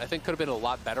lane, but I think could have been a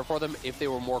lot better for them if they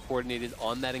were more coordinated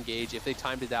on that engage, if they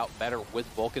timed it out better with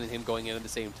Vulcan and him going in at the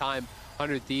same time.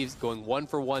 100 Thieves going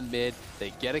 1-for-1 mid.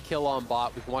 They get a kill on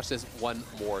bot. We can watch this one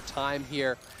more time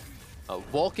here.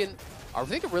 Vulcan, I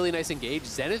think a really nice engage.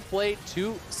 Zenith Blade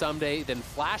to Someday, then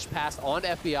flash past on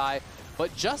FBI.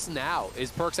 But just now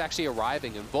is Perkz actually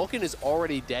arriving, and Vulcan is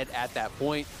already dead at that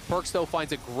point. Perkz, though,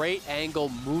 finds a great angle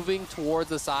moving towards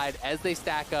the side as they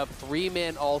stack up.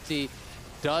 3-man ulti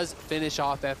does finish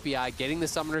off FBI, getting the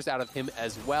summoners out of him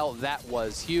as well. That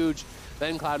was huge.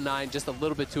 Then Cloud9 just a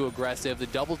little bit too aggressive. The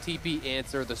double TP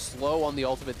answer, the slow on the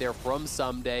ultimate there from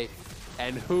Someday.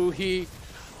 And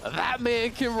that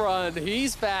man can run.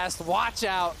 He's fast. Watch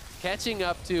out. Catching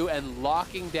up to and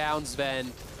locking down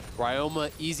Sven. Ryoma,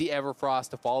 easy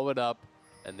Everfrost to follow it up,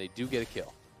 and they do get a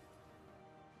kill.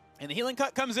 And the healing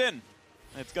cut comes in.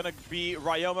 It's going to be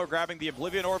Ryoma grabbing the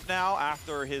Oblivion Orb now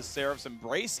after his Seraph's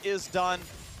Embrace is done.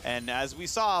 And as we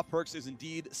saw, Perkz is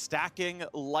indeed stacking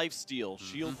lifesteal.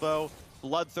 Shield Bow,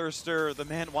 Bloodthirster, the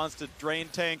man wants to drain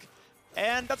tank.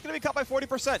 And that's going to be cut by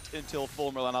 40% until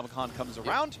full Merlin comes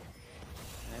around.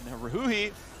 And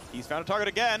Ruhi, he's found a target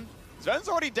again. Sven's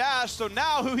already dashed, so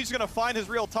now Ruhi's going to find his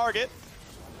real target.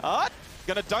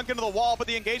 Gonna dunk into the wall, but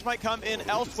the engage might come in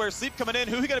elsewhere. Sleep coming in.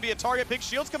 Huhi gonna be a target. Big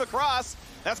shields come across.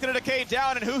 That's gonna decay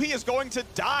down, and Huhi is going to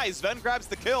die. Sven grabs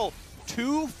the kill.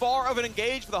 Too far of an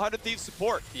engage for the 100 Thieves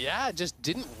support. Yeah, just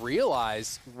didn't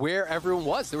realize where everyone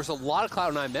was. There was a lot of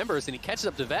Cloud9 members, and he catches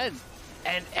up to Ven,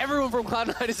 and everyone from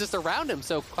Cloud9 is just around him.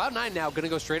 So Cloud9 now gonna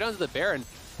go straight onto the Baron.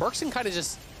 Perkz can kind of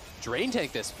just drain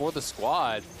tank this for the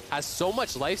squad. Has so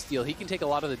much lifesteal, he can take a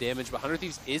lot of the damage, but 100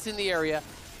 Thieves is in the area.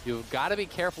 You've got to be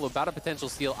careful about a potential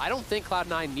steal. I don't think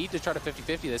Cloud9 need to try to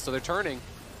 50-50 this, so they're turning.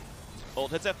 Ult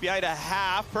hits FBI to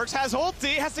half. Perkz has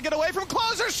ulti, has to get away from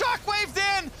Closer. Shockwaved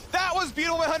in. That was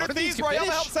beautiful. 100 Thieves. Ryoma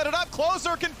helps set it up.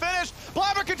 Closer can finish.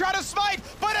 Blabber can try to smite,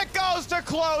 but it goes to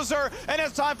Closer, and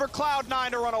it's time for Cloud9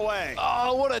 to run away.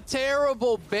 Oh, what a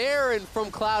terrible Baron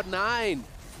from Cloud9.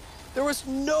 There was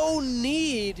no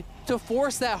need to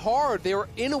force that hard. They were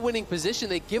in a winning position.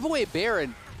 They give away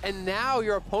Baron. And now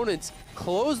your opponents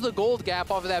close the gold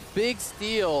gap off of that big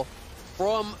steal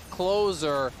from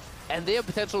Closer, and they have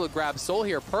potential to grab Soul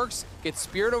here. Perkz gets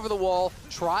speared over the wall,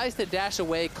 tries to dash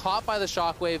away, caught by the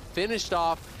shockwave, finished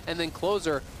off, and then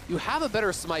Closer. You have a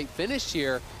better smite finish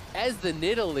here as the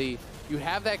Nidalee. You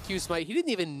have that Q smite. He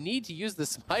didn't even need to use the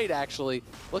smite, actually.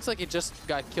 Looks like it just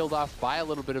got killed off by a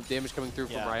little bit of damage coming through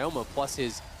from Ryoma, plus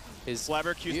his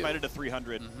Blabber Q smited to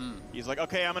 300. He's like,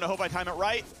 okay, I'm going to hope I time it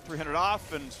right. 300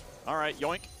 off, and all right,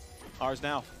 yoink. Ours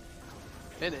now.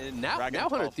 And now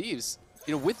 100 Thieves,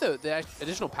 you know, with the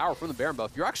additional power from the Baron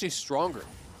buff, you're actually stronger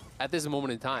at this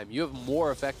moment in time. You have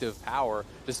more effective power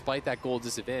despite that gold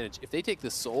disadvantage. If they take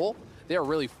the Soul, they are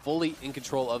really fully in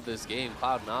control of this game.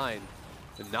 Cloud9,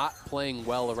 they're not playing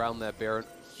well around that Baron.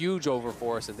 Huge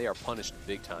overforce, and they are punished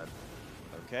big time.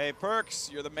 Okay,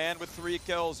 Perkz, you're the man with 3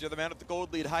 kills. You're the man with the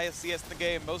gold lead, highest CS in the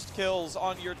game, most kills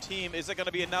on your team. Is it going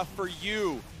to be enough for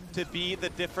you to be the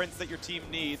difference that your team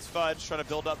needs? Fudge trying to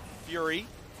build up Fury.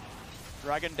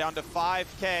 Dragon down to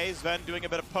 5K. Sven doing a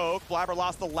bit of poke. Blabber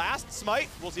lost the last smite.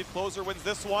 We'll see if Closer wins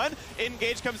this one.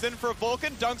 Engage comes in for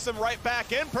Vulcan. Dunks him right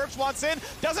back in. Perkz wants in.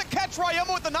 Doesn't catch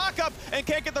Ryoma with the knockup and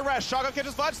can't get the rest. Shotgun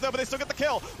catches Fudge though, but they still get the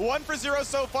kill. 1 for 0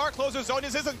 so far. Closer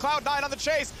Zonia's is, and Cloud9 on the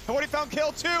chase. And what he found,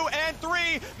 kill 2 and 3.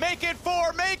 Make it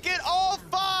 4. Make it all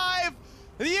 5.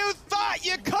 You thought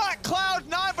you caught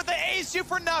Cloud9, but they aced you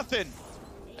for nothing.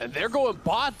 And they're going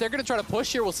bot. They're going to try to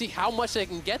push here. We'll see how much they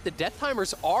can get. The death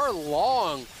timers are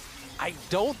long. I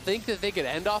don't think that they could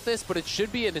end off this, but it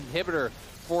should be an inhibitor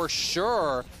for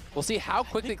sure. We'll see how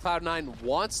quickly Cloud9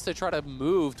 wants to try to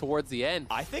move towards the end.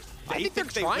 I think they're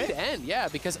trying to end, yeah,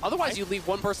 because otherwise you leave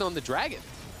one person on the Dragon.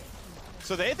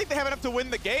 So they think they have enough to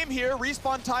win the game here.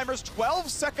 Respawn timers, 12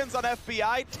 seconds on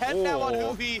FBI, 10 now on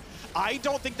Huhi. I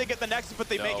don't think they get the next, but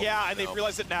they they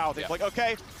realize it now. They're like,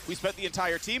 okay, we spent the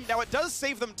entire team. Now it does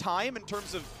save them time in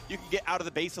terms of you can get out of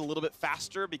the base a little bit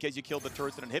faster because you killed the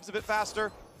turrets and inhibs a bit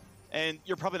faster. And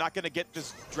you're probably not going to get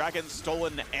this Dragon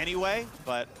stolen anyway.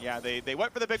 But yeah, they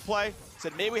went for the big play,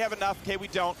 said maybe we have enough. Okay, we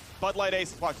don't. Bud Light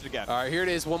Ace, watch it again. All right, here it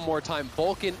is one more time.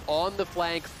 Vulcan on the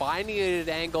flank, finding it at an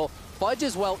angle. Fudge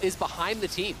as well is behind the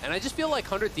team, and I just feel like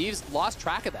 100 Thieves lost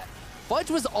track of that.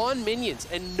 Fudge was on minions,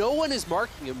 and no one is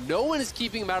marking him. No one is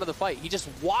keeping him out of the fight. He just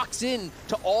walks in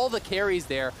to all the carries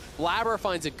there. Blabber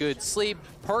finds a good sleep.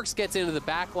 Perkz gets into the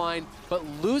back line, but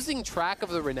losing track of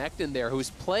the Renekton there,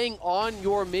 who's playing on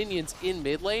your minions in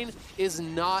mid lane, is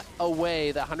not a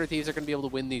way that 100 Thieves are going to be able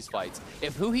to win these fights.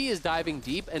 If Huhi is diving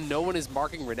deep and no one is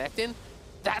marking Renekton,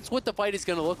 that's what the fight is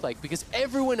going to look like, because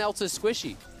everyone else is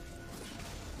squishy.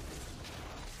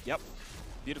 Yep.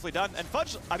 Beautifully done. And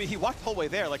Fudge, I mean, he walked the whole way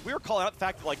there. Like, we were calling out the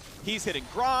fact that, like, he's hitting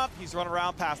Gromp, he's running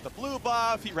around past the blue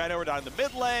buff, he ran over down the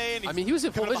mid lane. I mean, he was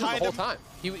in full vision the whole time.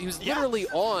 He was literally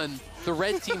on the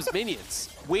red team's minions,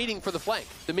 waiting for the flank.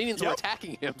 The minions were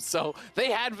attacking him, so they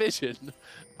had vision.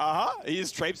 He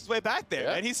just traipsed his way back there,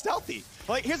 and he's stealthy.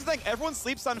 Like, here's the thing. Everyone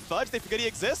sleeps on Fudge. They forget he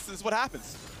exists. This is what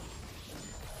happens.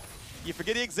 You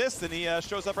forget he exists, and he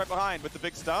shows up right behind with the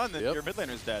big stun, and your mid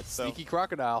laner's dead. So. Sneaky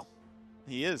crocodile.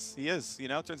 He is. He is. You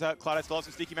know, turns out Cloud9 still has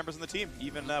some sneaky members on the team,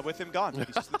 even with him gone. He's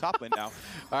just in the top lane now.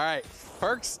 All right.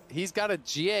 Perkz, he's got a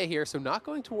GA here, so not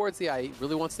going towards the IE.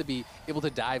 Really wants to be able to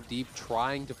dive deep,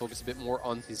 trying to focus a bit more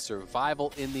on his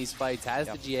survival in these fights. Has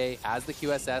the GA, has the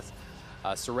QSS.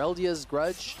 Soreldia's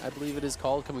Grudge, I believe it is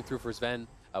called, coming through for Sven,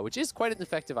 which is quite an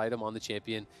effective item on the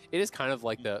champion. It is kind of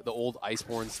like the old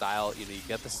Iceborne style. You know, you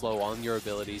get the slow on your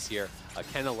abilities here.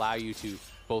 Can allow you to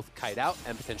both kite out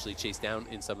and potentially chase down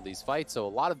in some of these fights. So a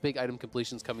lot of big item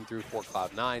completions coming through for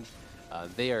Cloud9.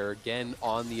 They are again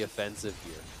on the offensive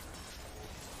here.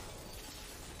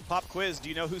 Pop quiz, do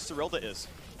you know who Sorilda is?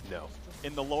 No.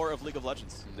 In the lore of League of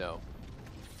Legends? No.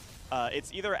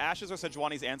 It's either Ashes or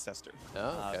Sejuani's ancestor.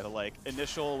 Oh, okay. The like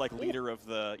initial like leader of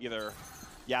the either.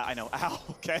 Yeah, I know. Ow.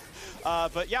 Okay.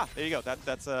 But yeah, there you go.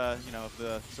 That's you know,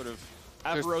 the sort of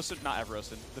Avarosan, not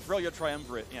Avarosan, the Freljord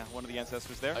Triumvirate. Yeah, one of the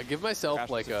ancestors there. I give myself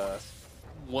like a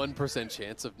 1%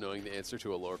 chance of knowing the answer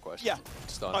to a lore question. Yeah,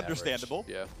 just on understandable.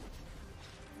 Average. Yeah.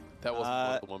 That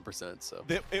wasn't one of the 1%, so.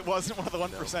 It wasn't one of the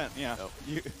 1%. No. Yeah.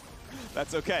 No.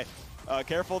 That's okay.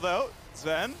 Careful though,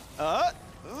 Sven.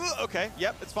 Okay.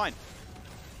 Yep, it's fine.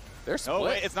 They're split. Oh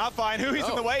wait, it's not fine. He's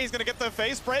in the way. He's gonna get the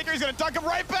face breaker. He's gonna dunk him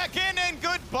right back in, and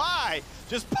goodbye.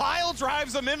 Just pile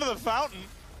drives him into the fountain.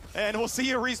 And we'll see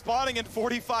you respawning in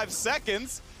 45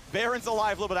 seconds. Baron's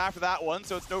alive a little bit after that one,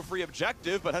 so it's no free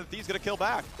objective, but Thieves gonna kill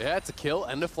back. Yeah, it's a kill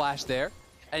and a flash there.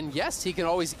 And yes, he can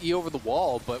always E over the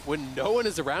wall, but when no one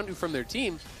is around you from their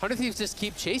team, 100 Thieves just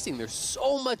keep chasing. There's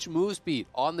so much move speed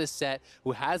on this set.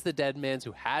 Who has the Deadmans,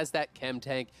 who has that chem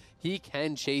tank, he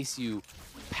can chase you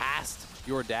past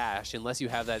your dash unless you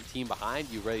have that team behind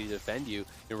you ready to defend you.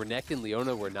 And Renekton and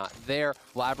Leona were not there.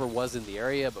 Blabber was in the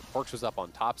area, but Perkz was up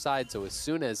on top side. So as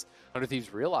soon as 100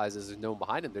 Thieves realizes there's no one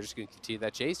behind him, they're just going to continue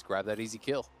that chase, grab that easy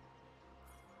kill.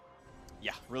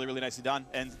 Yeah, really, really nicely done.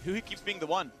 And who he keeps being the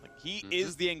one. Like, he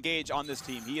is the engage on this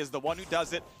team. He is the one who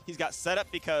does it. He's got set up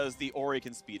because the Ori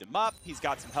can speed him up. He's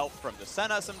got some help from the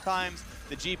Senna sometimes.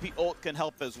 The GP ult can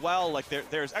help as well. Like,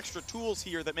 there's extra tools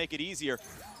here that make it easier.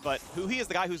 But who he is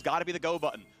the guy who's got to be the go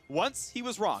button. Once he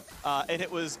was wrong, and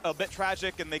it was a bit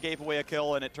tragic, and they gave away a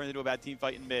kill, and it turned into a bad team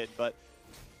fight in mid. But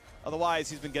otherwise,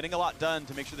 he's been getting a lot done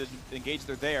to make sure that engage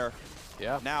they're there.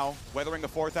 Yeah. Now, weathering a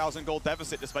 4,000 gold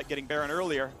deficit despite getting Baron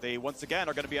earlier, they once again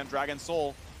are going to be on Dragon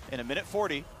Soul in a minute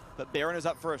 40, but Baron is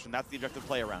up first, and that's the objective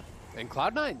play around. And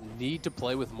Cloud9 need to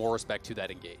play with more respect to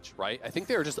that engage, right? I think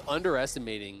they're just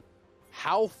underestimating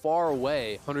how far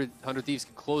away 100 Thieves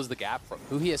can close the gap from.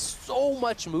 Who he has so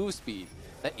much move speed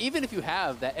that even if you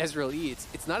have that Ezreal E,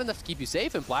 it's not enough to keep you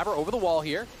safe. And Blabber over the wall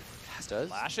here. Does.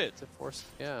 Flash it.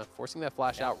 Forcing that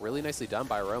flash out. Really nicely done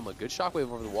by Aroma. Good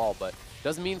shockwave over the wall, but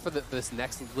doesn't mean for this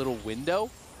next little window,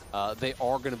 they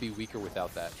are going to be weaker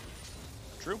without that.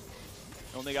 True.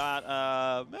 Only got,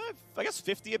 I guess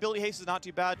 50 ability haste is not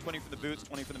too bad. 20 for the boots,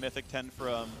 20 for the mythic, 10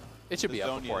 from It should be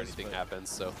up before Zonias, anything happens,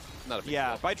 so not a big yeah,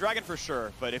 deal. by Dragon for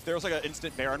sure, but if there was like an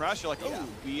instant Baron rush, you're like,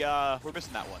 oh, we're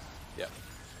missing that one. Yeah.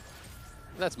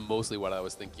 That's mostly what I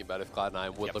was thinking about if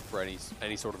Cloud9 would look for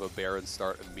any sort of a Baron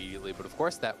start immediately. But of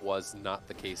course, that was not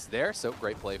the case there. So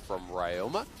great play from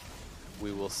Ryoma.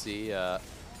 We will see.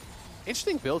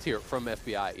 Interesting build here from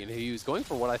FBI. You know, he was going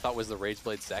for what I thought was the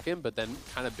Rageblade second, but then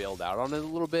kind of bailed out on it a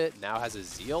little bit. Now has a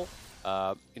Zeal.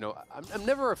 You know, I'm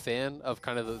never a fan of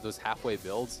kind of those halfway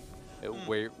builds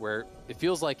where it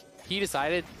feels like he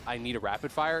decided I need a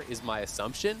rapid fire is my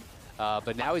assumption.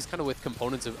 But now he's kind of with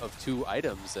components of two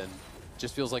items and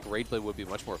just feels like Rageblade would be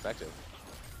much more effective.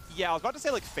 Yeah, I was about to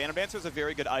say like Phantom Dancer is a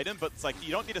very good item, but it's like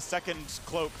you don't need a second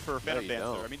cloak for Phantom Dancer.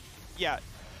 Don't. I mean, yeah.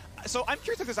 So I'm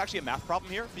curious if there's actually a math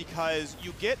problem here because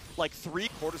you get like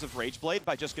 3/4 of Rageblade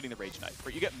by just getting the Rage Knife,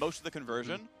 right? You get most of the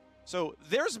conversion. So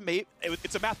there's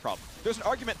it's a math problem. There's an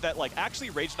argument that like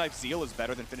actually Rage Knife Zeal is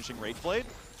better than finishing Rageblade.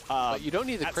 But you don't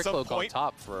need the Crit Cloak on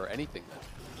top for anything then.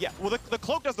 Yeah, well, the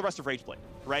cloak does the rest of Rageblade,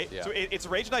 right? Yeah. So it's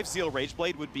Rage Knife, Zeal,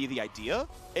 Rageblade would be the idea,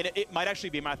 and it might actually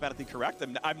be mathematically correct.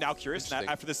 I'm now curious, and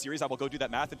after this series, I will go do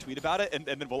that math and tweet about it, and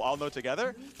then we'll all know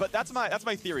together. But that's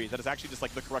my theory, that it's actually just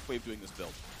like the correct way of doing this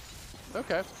build.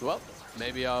 Okay, well,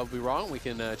 maybe I'll be wrong. We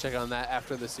can check on that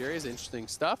after the series. Interesting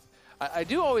stuff. I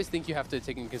do always think you have to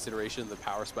take into consideration the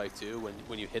power spike too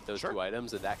when you hit those two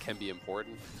items, and that can be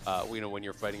important. When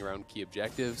you're fighting around key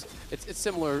objectives, it's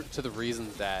similar to the reason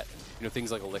that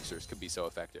things like elixirs could be so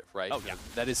effective, right? Oh yeah,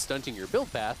 that is stunting your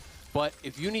build path. But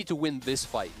if you need to win this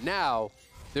fight now,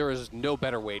 there is no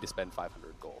better way to spend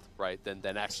 500 gold, right?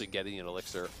 Than actually getting an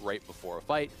elixir right before a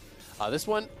fight. This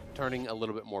one turning a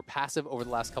little bit more passive over the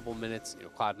last couple of minutes.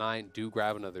 Cloud9 do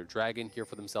grab another dragon here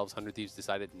for themselves. 100 Thieves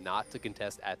decided not to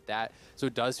contest at that, so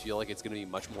it does feel like it's going to be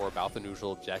much more about the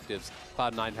neutral objectives.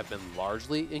 Cloud9 have been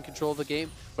largely in control of the game,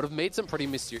 but have made some pretty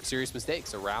serious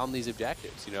mistakes around these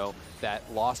objectives. That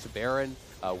lost Baron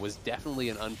was definitely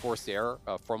an unforced error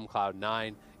from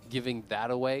Cloud9. Giving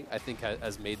that away, I think,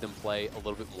 has made them play a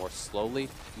little bit more slowly,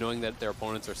 knowing that their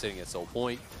opponents are sitting at soul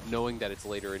point, knowing that it's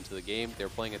later into the game. They're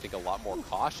playing, I think, a lot more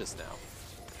cautious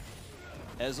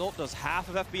now. Ezreal does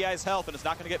half of FBI's health, and it's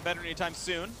not going to get better anytime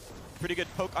soon. Pretty good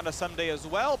poke on a Sunday as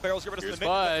well. Barrels get rid of the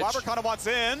mid. Barber kind of wants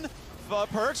in.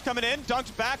 Perch coming in,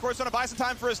 dunked back. Roy's going to buy some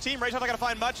time for his team. Ray's not going to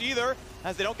find much either,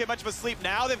 as they don't get much of a sleep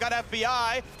now. They've got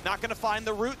FBI. Not going to find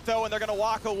the root, though, and they're going to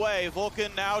walk away.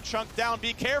 Vulcan now chunked down.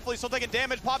 Be careful. He's still taking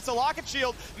damage. Pops a locket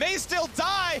shield. May still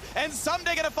die, and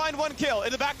Someday going to find one kill.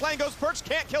 In the back lane goes Perch.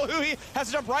 Can't kill Hui. Has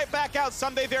to jump right back out.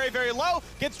 Someday very, very low.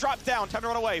 Gets dropped down. Time to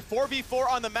run away.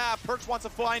 4v4 on the map. Perch wants to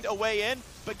find a way in,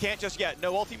 but can't just yet.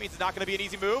 No ulti means it's not going to be an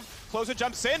easy move. Closer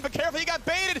jumps in, but careful, he got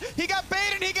baited. He got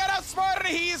baited, he got outsmarted,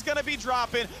 and he's going to be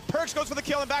dropping. Perch goes for the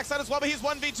kill in backside as well, but he's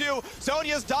 1v2.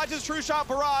 Zonia's dodges True Shot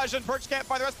Barrage, and Perch can't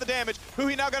find the rest of the damage.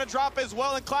 Hui now going to drop as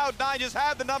well, and Cloud9 just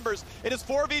had the numbers. It is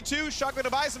 4v2, Shock going to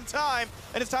buy some time,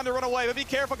 and it's time to run away, but be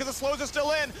careful because the slows are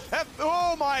still in.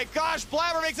 Oh my gosh,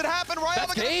 Blabber makes it happen. Royale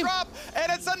going to drop, and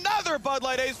it's another Bud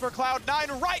Light Ace for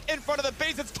Cloud9 right in front of the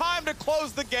base. It's time to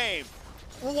close the game.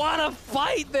 What a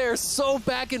fight there. So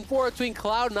back and forth between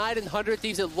Cloud9 and 100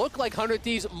 Thieves. It looked like 100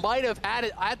 Thieves might have had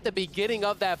it at the beginning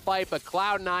of that fight, but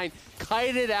Cloud9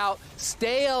 kited out,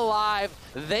 stay alive.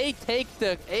 They take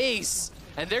the ace,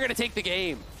 and they're going to take the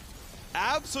game.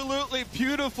 Absolutely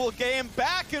beautiful game.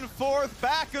 Back and forth,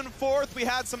 back and forth. We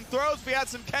had some throws, we had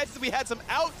some catches, we had some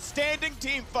outstanding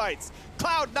team fights.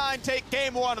 Cloud9 take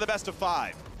game one of the best of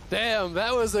 5. Damn,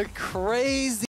 that was a crazy